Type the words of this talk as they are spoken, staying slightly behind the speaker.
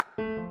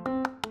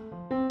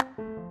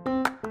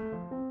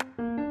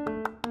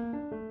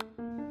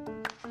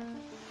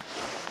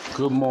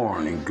Good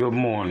morning, good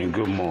morning,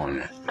 good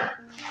morning.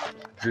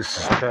 This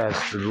is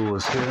Pastor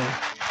Lewis here,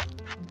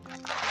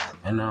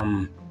 and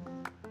I'm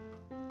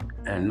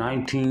at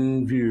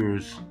 19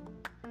 viewers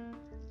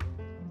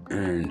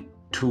and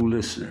 2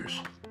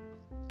 listeners.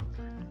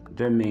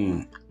 That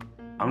means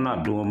I'm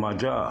not doing my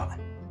job.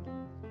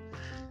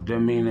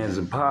 That means as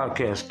a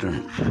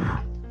podcaster,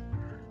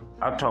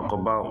 I talk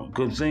about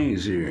good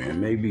things here,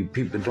 and maybe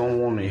people don't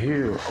want to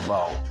hear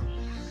about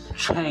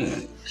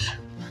change.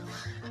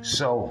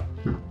 So,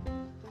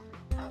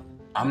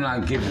 I'm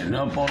not giving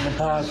up on the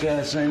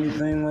podcast or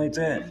anything like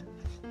that.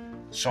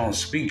 So I'm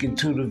speaking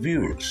to the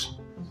viewers.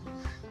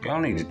 Y'all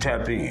need to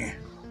tap in.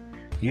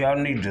 Y'all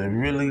need to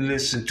really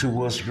listen to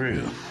what's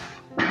real.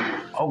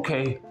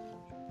 Okay,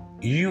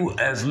 you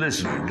as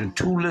listeners, the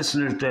 2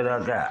 listeners that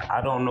I got,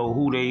 I don't know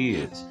who they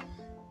is.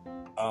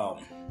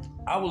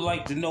 I would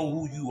like to know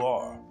who you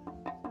are.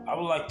 I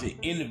would like to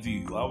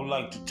interview you. I would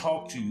like to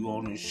talk to you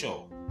on this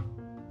show.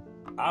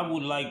 I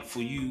would like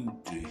for you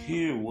to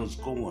hear what's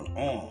going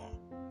on.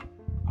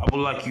 I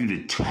would like you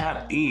to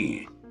tap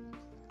in.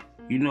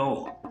 You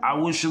know, I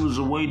wish there was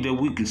a way that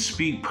we could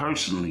speak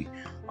personally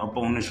up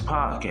on this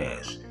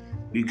podcast,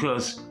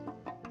 because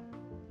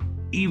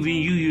even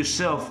you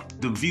yourself,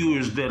 the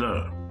viewers that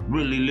are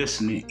really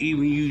listening,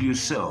 even you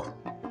yourself,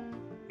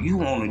 you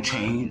want to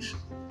change.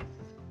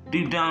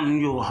 Deep down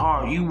in your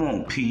heart, you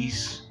want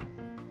peace.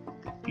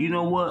 You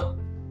know what?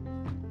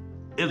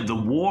 If the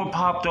war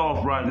popped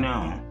off right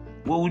now,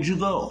 where would you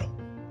go?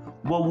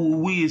 Where would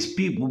we as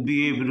people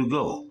be able to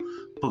go?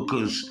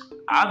 Because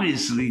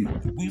obviously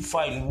we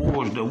fighting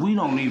wars that we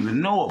don't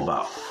even know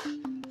about.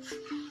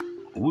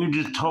 We're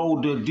just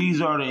told that these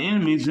are the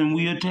enemies and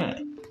we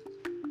attack.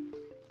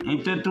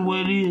 Ain't that the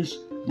way it is?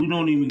 We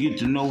don't even get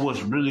to know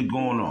what's really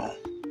going on.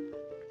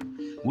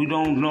 We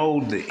don't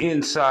know the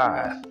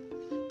inside.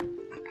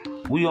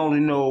 We only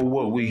know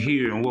what we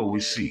hear and what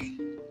we see.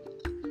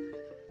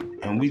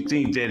 And we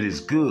think that it's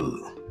good.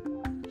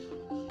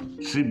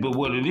 See, but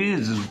what it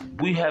is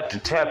we have to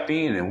tap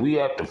in and we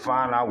have to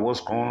find out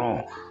what's going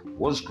on.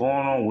 What's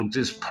going on with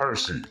this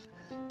person?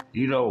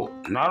 You know,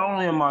 not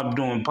only am I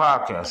doing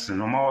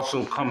podcasting, I'm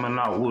also coming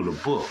out with a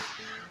book.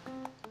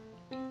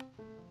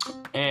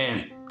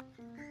 And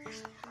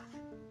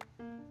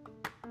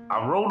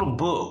I wrote a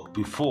book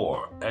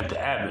before at the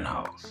Abbott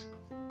House.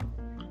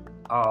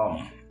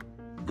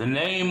 The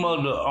name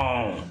of the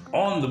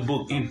on the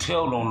book,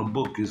 entailed on the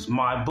book, is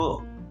my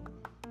book.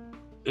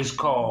 It's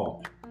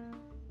called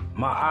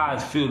My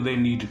Eyes Feel They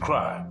Need to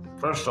Cry.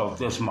 First off,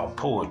 that's my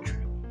poetry.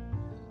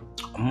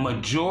 A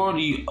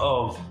majority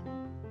of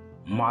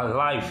my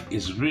life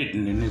is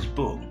written in this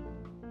book.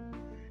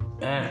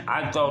 And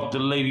I thought the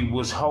lady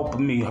was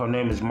helping me. Her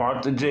name is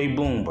Martha J.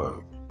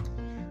 Bloomberg.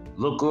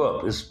 Look her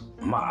up. It's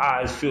My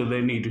Eyes Feel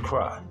They Need to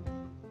Cry.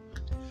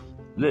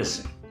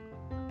 Listen,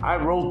 I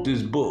wrote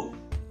this book,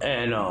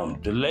 and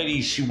the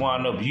lady, she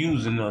wound up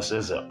using us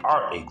as an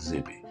art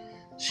exhibit.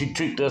 She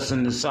tricked us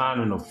into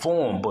signing a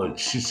form, but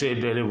she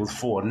said that it was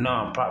for a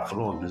non-profit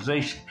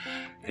organization.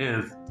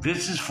 If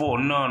this is for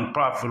a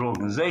non-profit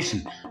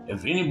organization,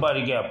 if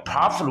anybody got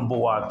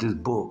profitable out this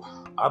book,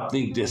 I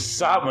think that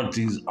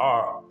sovereignties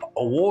are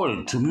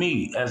awarded to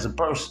me as a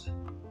person.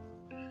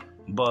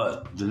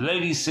 But the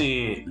lady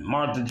said,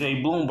 Martha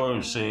J.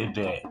 Bloomberg said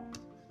that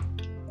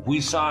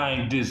we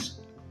signed this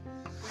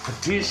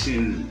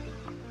petition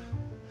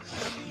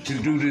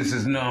to do this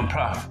as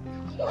non-profit.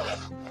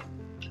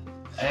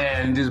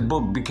 And this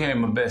book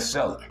became a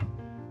bestseller.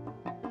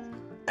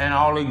 And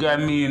all they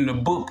got me in the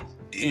book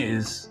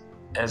is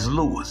as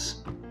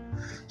Lewis.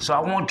 So I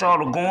want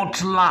y'all to go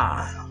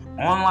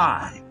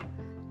online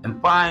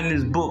and find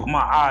this book, My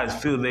Eyes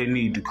Feel They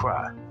Need to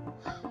Cry.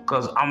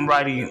 Because I'm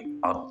writing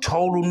a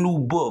total new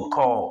book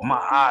called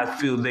My Eyes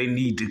Feel They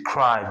Need to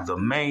Cry, the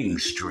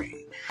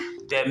mainstream.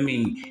 That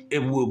means it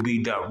will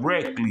be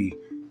directly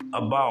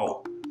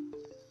about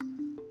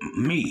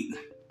me.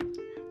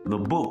 The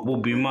book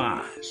will be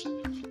mine.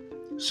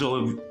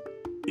 So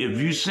if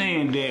you're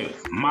saying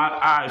that My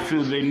Eyes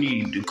Feel They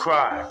Need to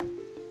Cry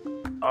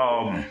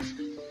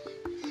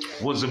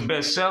was a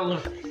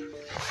bestseller,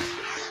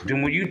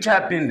 then when you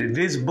tap into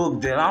this book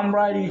that I'm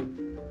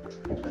writing,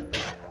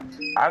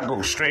 I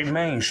go straight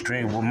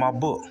mainstream with my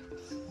book.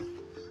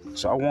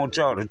 So I want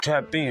y'all to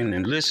tap in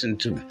and listen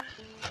to me.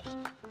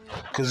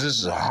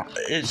 Because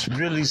it's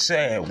really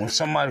sad when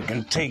somebody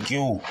can take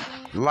your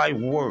life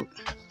work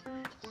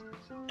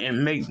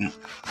and make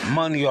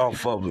money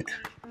off of it,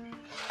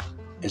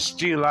 and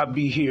still I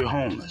be here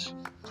homeless.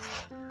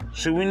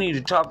 So we need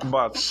to talk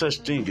about such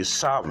things as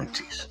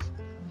sovereignties.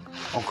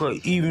 Okay,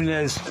 even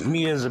as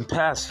me as a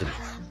pastor,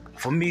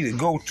 for me to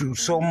go through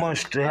so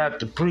much to have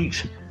to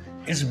preach,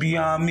 it's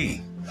beyond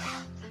me.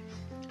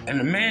 And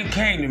the man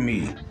came to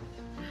me,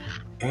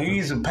 and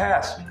he's a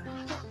pastor.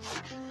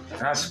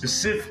 And I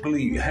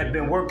specifically had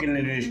been working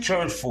in this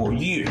church for a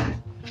year.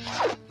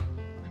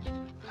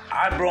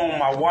 I brought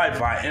my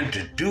wife. I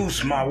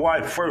introduced my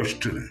wife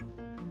first to him.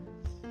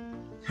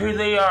 Here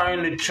they are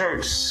in the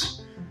church,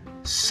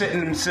 setting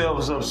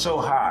themselves up so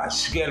high.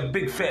 She got a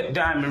big fat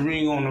diamond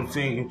ring on her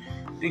finger.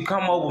 They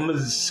come over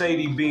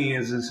Mercedes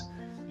Benz,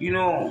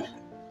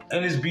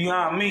 and it's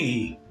beyond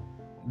me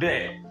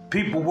that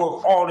people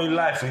work all their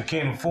life and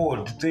can't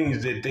afford the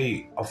things that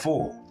they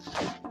afford.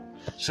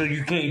 So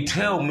you can't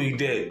tell me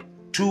that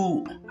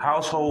 2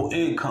 household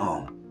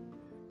income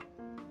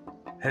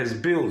has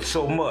built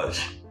so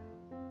much.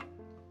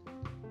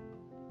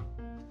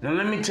 Now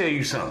let me tell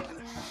you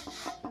something.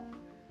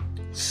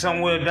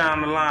 Somewhere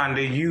down the line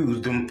they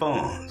use them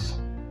funds.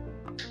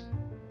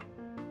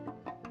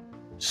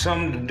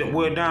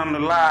 Somewhere down the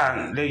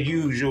line they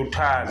use your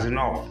tithes and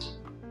offers.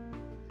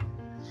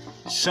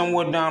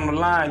 Somewhere down the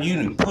line you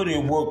done put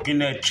in work in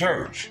that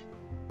church.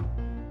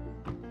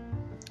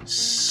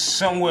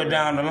 Somewhere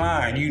down the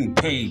line you done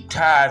paid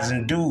tithes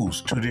and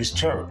dues to this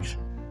church.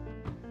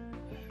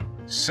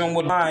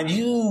 Somewhere down the line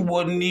you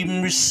wasn't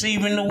even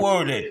receiving the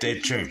word at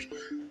that church.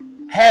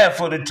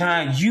 Half of the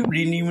time, you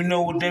didn't even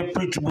know what that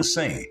preacher was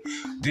saying.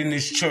 Then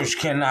this church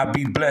cannot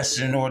be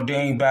blessed and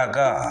ordained by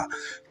God.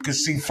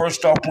 Because see,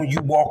 first off, when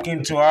you walk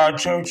into our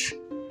church,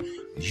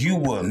 you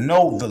will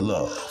know the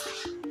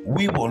love.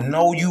 We will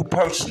know you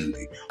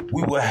personally.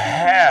 We will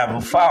have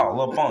a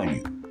foul upon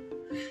you.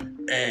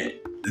 And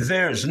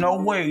there's no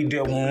way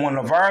that when one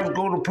of ours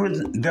go to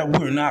prison, that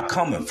we're not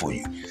coming for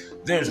you.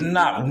 There's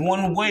not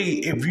one way,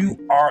 if you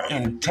are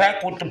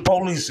intact with the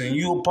police and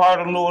you're a part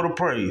of the Lord of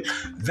Praise,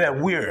 that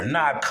we're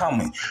not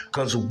coming,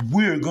 because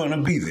we're going to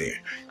be there.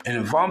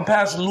 And if I'm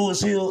Pastor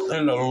Lewis Hill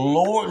and the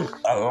Lord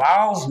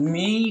allows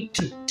me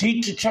to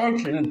teach a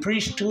church and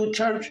preach to a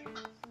church,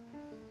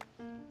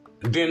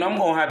 then I'm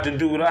going to have to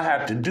do what I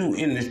have to do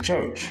in this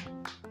church.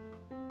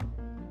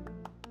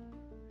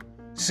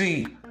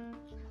 See,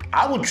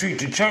 I would treat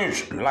the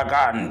church like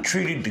I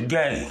treated the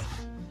game.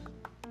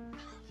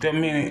 That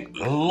means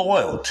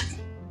loyalty.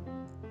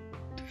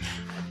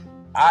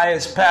 I,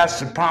 as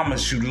pastor,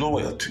 promise you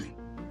loyalty.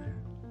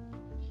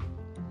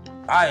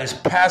 I, as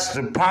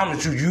pastor,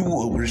 promise you, you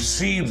will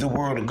receive the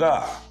word of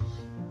God.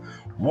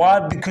 Why?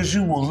 Because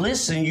you will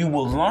listen, you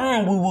will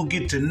learn, we will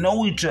get to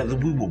know each other,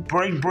 we will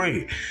break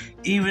bread.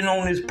 Even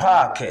on this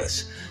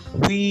podcast,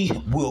 we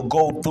will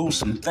go through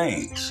some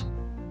things.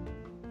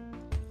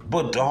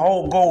 But the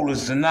whole goal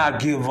is to not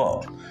give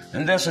up.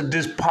 And that's what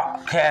this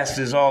podcast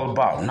is all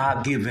about,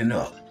 not giving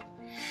up.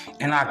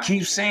 And I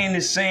keep saying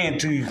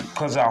to you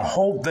because I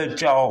hope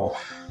that y'all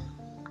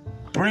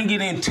bring it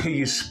into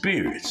your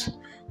spirits.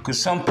 Because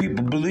some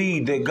people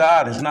believe that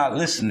God is not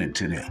listening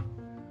to them.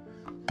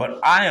 But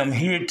I am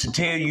here to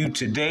tell you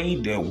today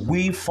that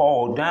we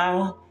fall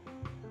down,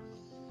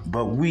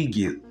 but we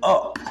get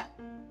up.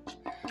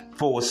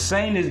 For a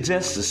saint is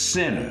just a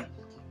sinner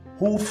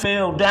who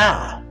fell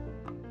down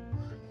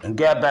and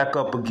got back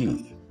up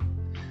again.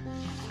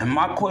 And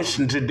my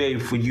question today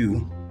for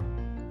you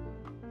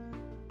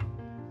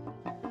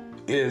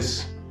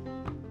is,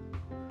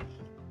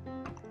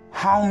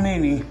 how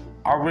many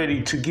are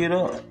ready to get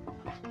up?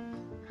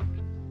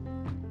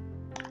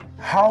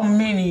 How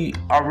many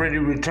are ready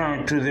to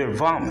return to their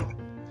vomit?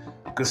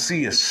 Because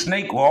see, a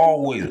snake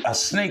will lay in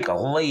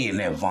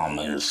that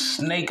vomit. A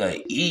snake will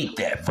eat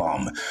that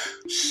vomit.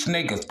 A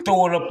snake will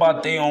throw it up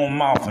out their own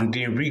mouth and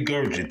then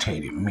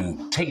regurgitate it. I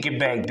mean, take it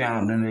back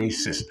down to their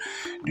system.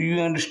 Do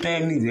you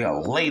understand me?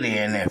 They'll lay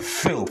there in that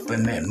filth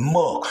and that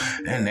muck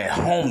and that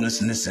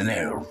homelessness and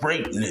that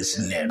rapeness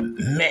and that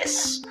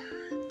mess.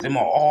 Them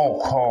are all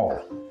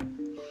called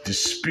the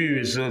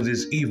spirits of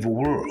this evil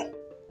world.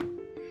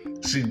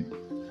 See,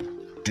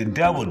 the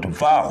devil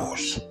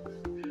devours.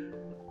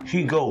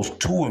 He goes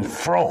to and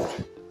fro.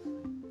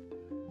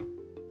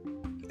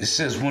 It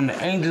says, when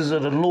the angels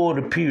of the Lord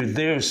appear,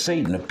 there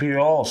Satan appear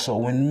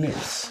also in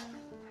midst.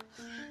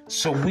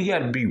 So we got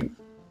to be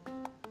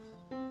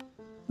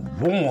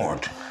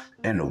warned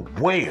and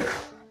aware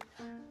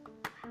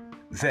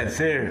that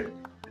there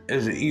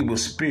is an evil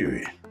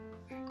spirit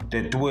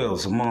that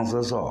dwells amongst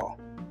us all.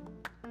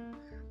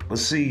 But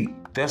see,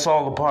 that's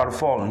all a part of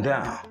falling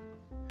down.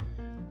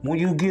 When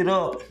you get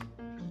up,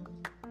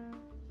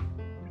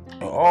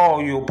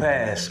 all your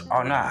past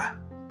are not.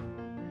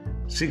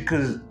 See,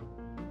 because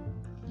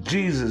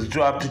Jesus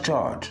dropped the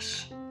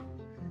charges.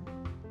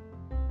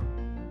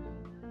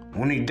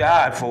 When he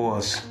died for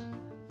us,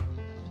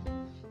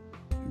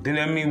 then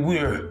that means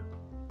we're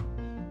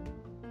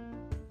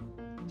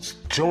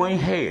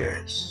joint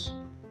heirs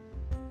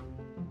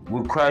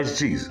with Christ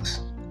Jesus.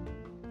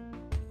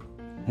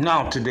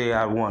 Now today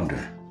I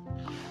wonder,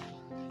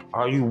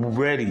 are you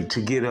ready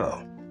to get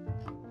up?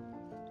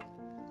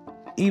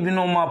 Even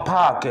on my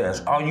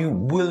podcast, are you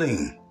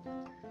willing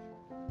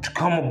to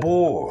come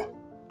aboard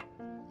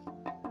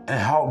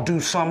and help do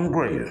something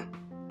greater?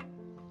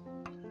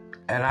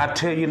 And I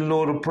tell you,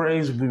 Lord of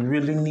Praise, we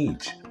really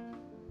need you.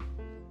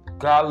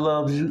 God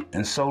loves you,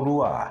 and so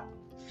do I.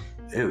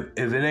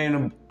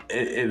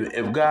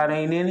 If God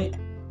ain't in it,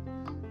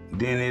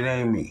 then it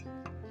ain't me.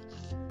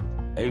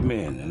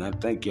 Amen. And I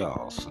thank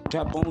y'all. So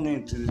tap on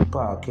into this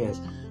podcast.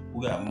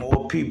 We got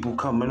more people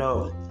coming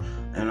up.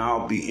 and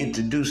I'll be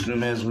introducing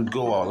them as we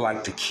go. I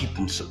like to keep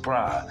them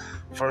surprised.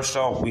 First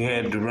off, we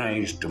had the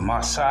range, the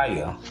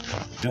Messiah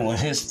doing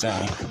his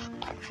thing.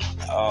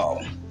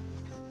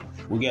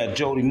 We got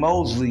Jody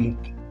Mosley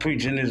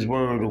preaching his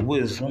word of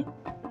wisdom.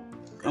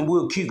 And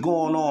we'll keep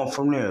going on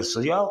from there. So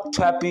y'all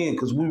tap in,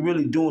 because we're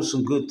really doing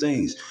some good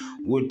things.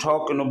 We're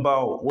talking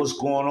about what's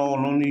going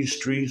on these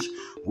streets.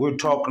 We're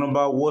talking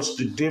about what's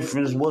the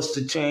difference, what's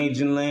the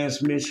change in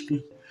Lance,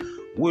 Michigan.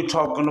 We're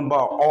talking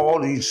about all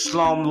these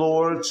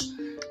slumlords.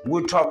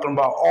 We're talking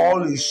about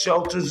all these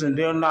shelters, and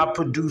they're not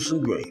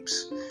producing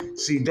grapes.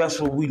 See,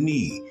 that's what we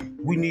need.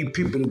 We need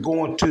people to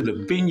go into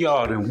the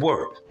vineyard and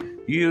work.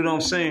 You know what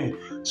I'm saying?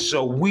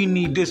 So we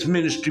need this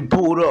ministry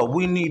pulled up.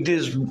 We need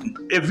this.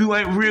 If you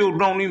ain't real,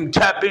 don't even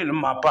tap into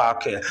my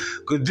podcast,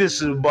 because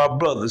this is about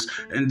brothers,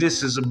 and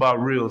this is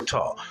about real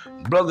talk.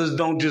 Brothers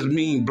don't just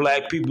mean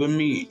black people,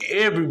 mean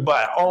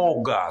everybody,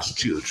 all God's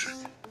children.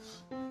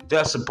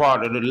 That's a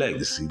part of the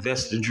legacy.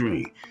 That's the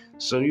dream.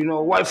 So,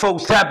 white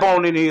folks, tap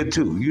on in here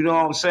too. You know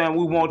what I'm saying?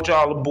 We want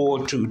y'all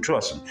aboard too.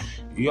 Trust me.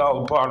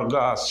 Y'all are part of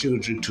God's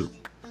children too.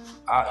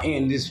 I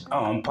end this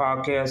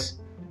podcast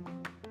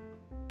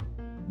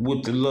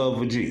with the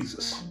love of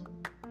Jesus.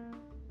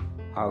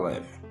 Holla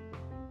at me.